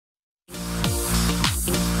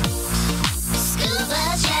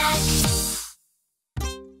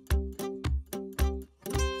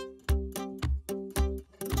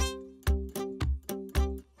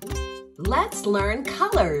Let's learn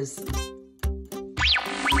colors.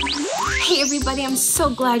 Hey everybody, I'm so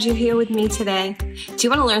glad you're here with me today. Do you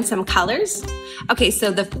want to learn some colors? Okay,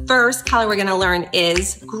 so the first color we're going to learn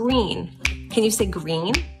is green. Can you say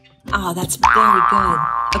green? Oh, that's very good.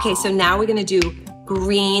 Okay, so now we're going to do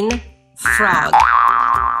green frog.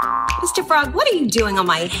 Mr. Frog, what are you doing on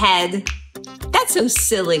my head? That's so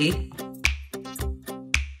silly.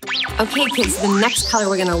 Okay, kids, the next color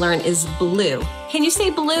we're going to learn is blue. Can you say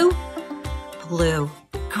blue? Blue.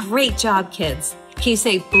 Great job, kids. Can you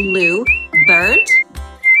say blue bird?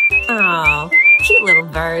 Oh, cute little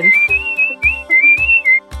bird.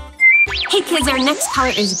 Hey, kids, our next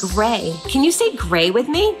color is gray. Can you say gray with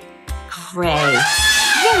me? Gray.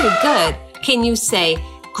 Very good. Can you say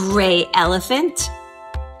gray elephant?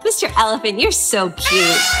 Mr. Elephant, you're so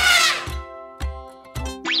cute.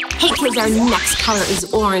 Hey kids, our next color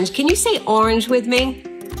is orange. Can you say orange with me?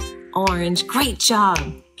 Orange, great job.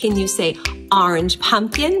 Can you say orange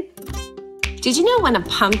pumpkin? Did you know when a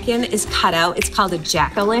pumpkin is cut out, it's called a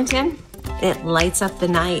jack-o'-lantern? It lights up the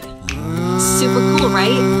night. Super cool,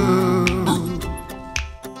 right?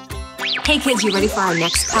 Hey kids, you ready for our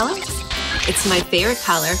next color? It's my favorite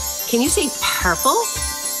color. Can you say purple?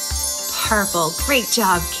 Purple, great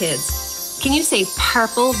job, kids. Can you say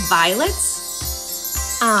purple violets?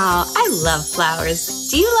 Oh, I love flowers.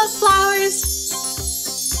 Do you love flowers?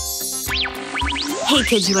 Hey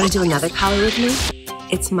kids, you want to do another color with me?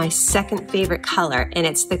 It's my second favorite color, and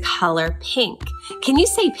it's the color pink. Can you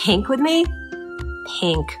say pink with me?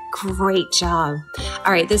 Pink, great job.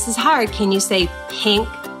 All right, this is hard. Can you say pink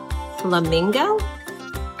flamingo?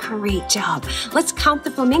 Great job. Let's count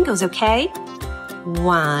the flamingos, okay?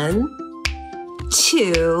 1,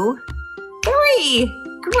 2,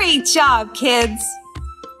 3. Great job, kids.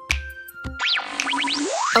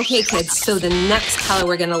 Okay, kids, so the next color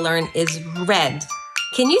we're gonna learn is red.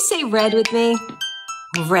 Can you say red with me?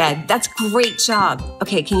 Red, that's great job.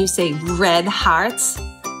 Okay, can you say red hearts?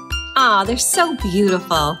 Aw, they're so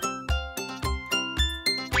beautiful.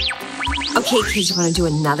 Okay, kids, you wanna do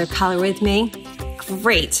another color with me?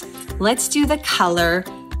 Great, let's do the color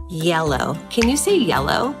yellow. Can you say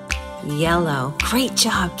yellow? Yellow, great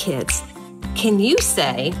job, kids. Can you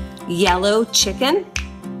say yellow chicken?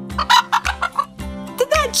 Did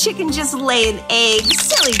that chicken just lay an egg?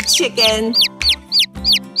 Silly chicken.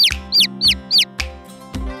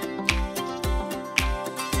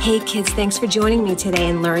 Hey kids, thanks for joining me today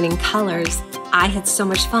and learning colors. I had so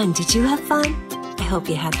much fun. Did you have fun? I hope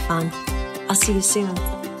you had fun. I'll see you soon.